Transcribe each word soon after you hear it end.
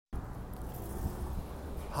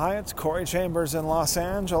Hi, it's Corey Chambers in Los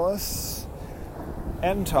Angeles.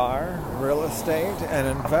 Entar Real Estate and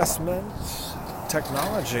Investment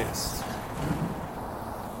Technologies.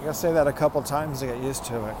 You gotta say that a couple times to get used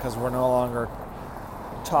to it, because we're no longer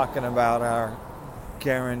talking about our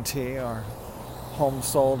guarantee, our home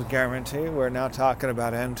sold guarantee. We're now talking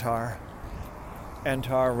about Entar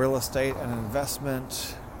Real Estate and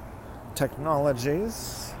Investment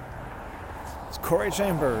Technologies. It's Corey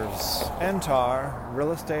Chambers, Entar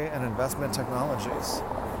Real Estate and Investment Technologies.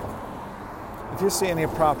 If you see any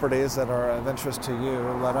properties that are of interest to you,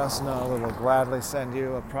 let us know. We will gladly send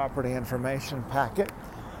you a property information packet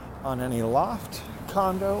on any loft,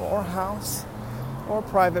 condo, or house, or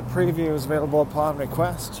private previews available upon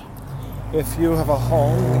request. If you have a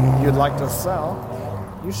home you'd like to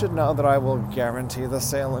sell, you should know that I will guarantee the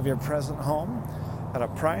sale of your present home at a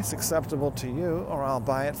price acceptable to you, or I'll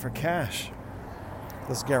buy it for cash.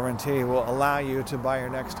 This guarantee will allow you to buy your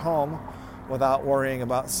next home without worrying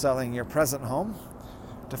about selling your present home.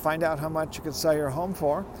 To find out how much you could sell your home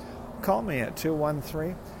for, call me at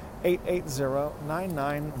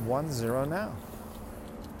 213-880-9910 now.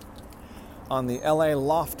 On the LA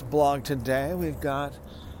Loft blog today, we've got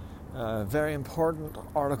a very important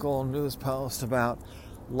article, news post about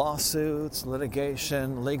lawsuits,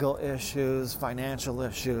 litigation, legal issues, financial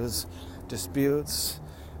issues, disputes,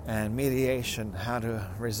 and mediation, how to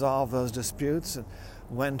resolve those disputes and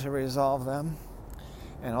when to resolve them,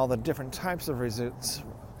 and all the different types of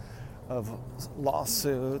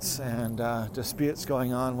lawsuits and disputes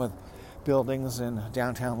going on with buildings in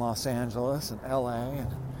downtown Los Angeles and LA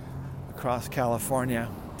and across California.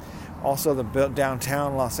 Also the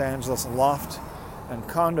downtown Los Angeles loft and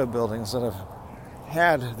condo buildings that have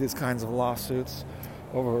had these kinds of lawsuits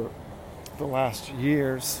over the last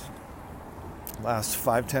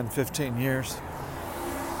 5, 10, 15 years.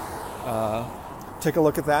 Take a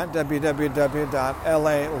look at that,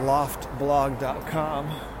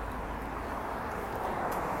 www.laloftblog.com.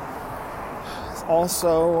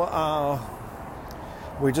 Also,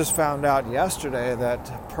 we just found out yesterday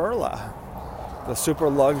that Perla, the super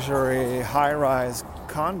luxury high-rise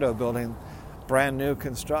condo building, brand new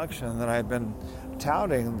construction that I've been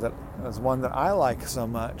touting, that is one that I like so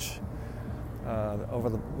much. Over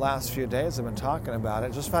the last few days I've been talking about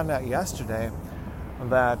it. Just found out yesterday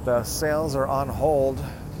that the sales are on hold.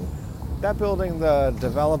 That building, the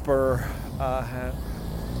developer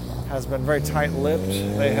has been very tight-lipped.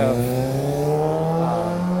 They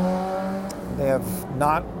have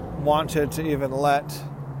not wanted to even let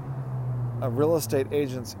real estate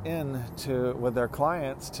agents in with their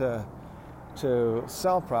clients to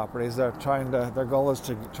sell properties. Their goal is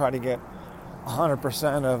to try to get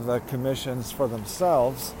 100% of the commissions for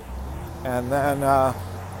themselves, and then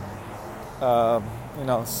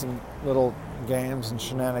some little games and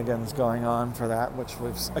shenanigans going on for that, which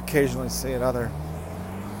we occasionally see at other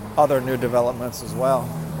new developments as well.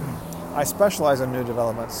 I specialize in new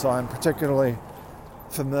developments, so I'm particularly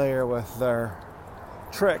familiar with their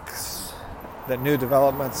tricks that new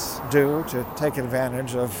developments do to take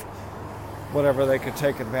advantage of whatever they could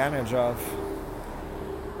take advantage of.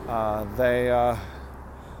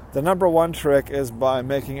 The number one trick is by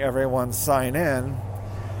making everyone sign in,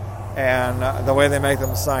 and the way they make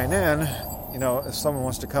them sign in, if someone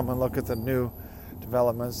wants to come and look at the new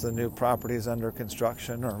developments, the new properties under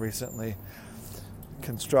construction or recently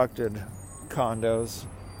constructed condos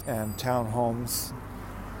and townhomes,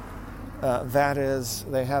 that is,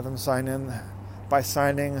 they have them sign in by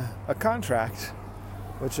signing a contract,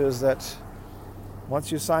 which is that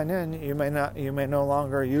once you sign in, you may no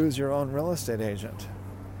longer use your own real estate agent.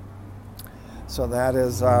 So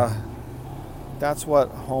that's what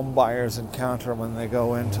home buyers encounter when they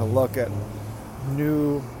go in to look at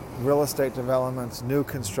new real estate developments, new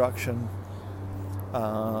construction,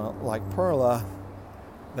 like Perla.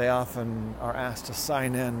 They often are asked to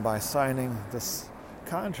sign in by signing this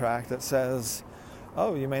contract that says,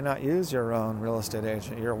 "Oh, you may not use your own real estate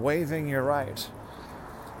agent. You're waiving your right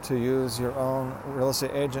to use your own real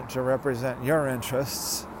estate agent to represent your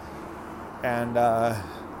interests, and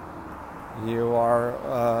we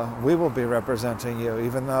will be representing you,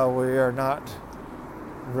 even though we are not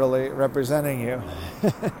really representing you,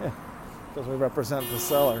 because we represent the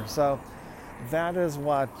seller." So that is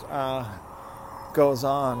what goes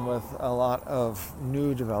on with a lot of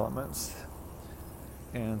new developments,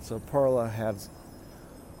 and so Perla had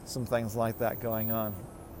some things like that going on.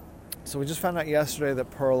 So we just found out yesterday that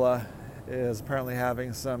Perla is apparently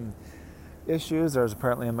having some issues. There's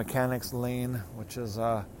apparently a mechanics lien, which is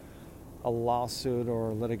a lawsuit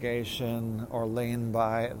or litigation or lien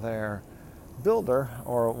by their builder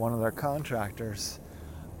or one of their contractors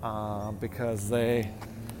because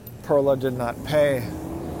Perla did not pay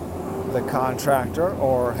the contractor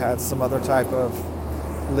or had some other type of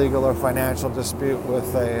legal or financial dispute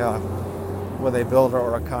with a builder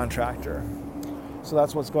or a contractor. So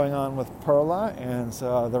that's what's going on with Perla, and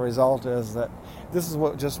so the result is that this is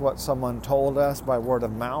just what someone told us by word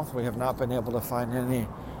of mouth. We have not been able to find any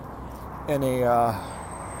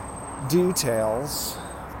details.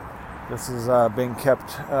 This is being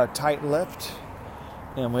kept tight-lipped,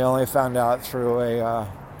 and we only found out through a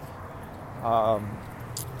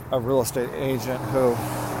real estate agent who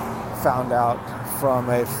found out from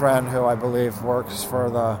a friend who I believe works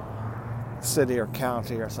for the city or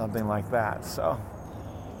county or something like that. So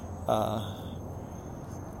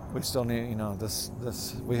we still need, this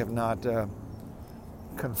we have not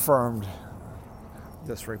confirmed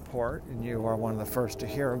this report, and you are one of the first to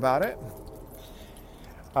hear about it.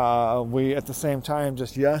 We, at the same time,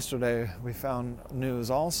 just yesterday, we found news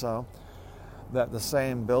also that the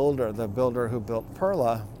same builder, the builder who built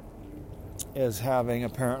Perla, is having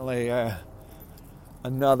apparently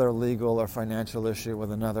another legal or financial issue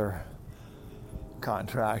with another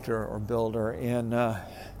contractor or builder in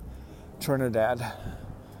Trinidad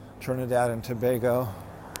and Tobago.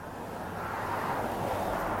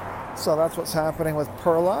 So that's what's happening with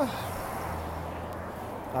Perla.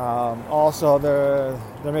 Also,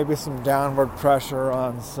 there may be some downward pressure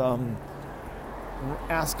on some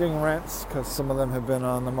asking rents because some of them have been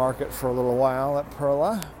on the market for a little while at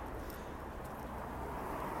Perla.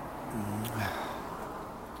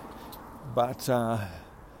 But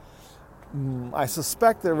I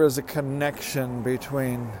suspect there is a connection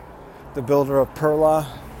between the builder of Perla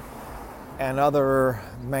and other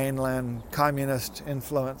mainland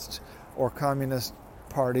communist-influenced or Communist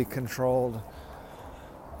Party-controlled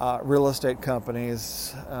real estate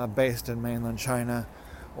companies based in mainland China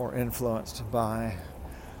or influenced by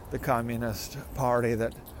the Communist Party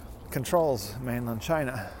that controls mainland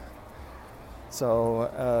China. So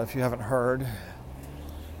if you haven't heard,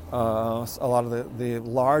 a lot of the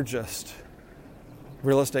largest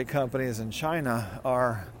real estate companies in China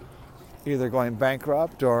are either going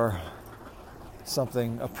bankrupt or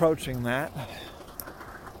something approaching that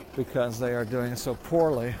because they are doing so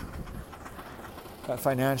poorly.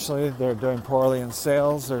 Financially, they're doing poorly in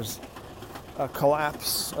sales. There's a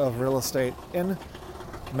collapse of real estate in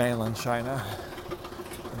mainland China.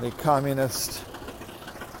 The communist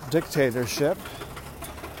dictatorship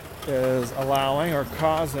is allowing or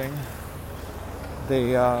causing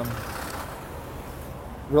the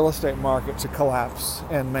real estate market to collapse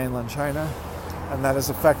in mainland China, and that is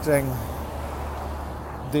affecting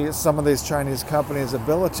some of these Chinese companies'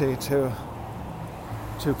 ability to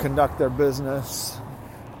conduct their business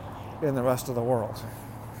in the rest of the world.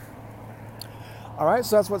 All right,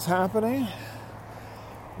 so that's what's happening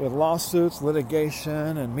with lawsuits,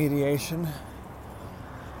 litigation, and mediation.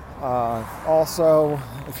 Also,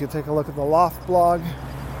 if you take a look at the Loft blog,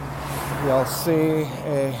 you'll see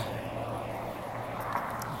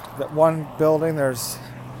that one building, there's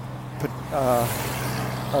a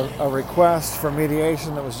request for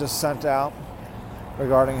mediation that was just sent out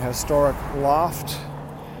regarding a historic loft.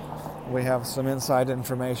 We have some inside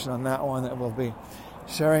information on that one that we'll be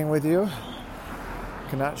sharing with you.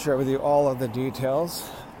 Cannot share with you all of the details,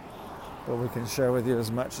 but we can share with you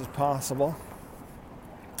as much as possible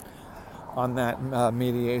on that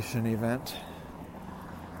mediation event,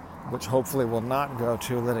 which hopefully will not go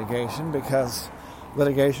to litigation because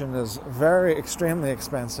litigation is extremely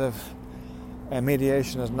expensive and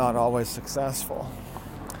mediation is not always successful.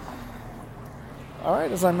 All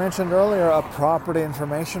right, as I mentioned earlier, a property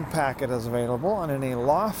information packet is available on any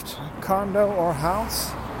loft, condo, or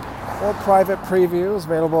house, or private previews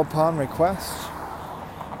available upon request.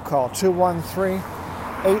 Call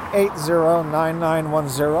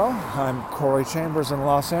 213-880-9910. I'm Corey Chambers in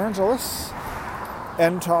Los Angeles.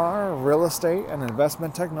 NTAR Real Estate and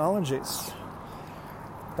Investment Technologies.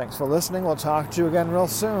 Thanks for listening. We'll talk to you again real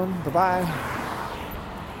soon. Bye-bye.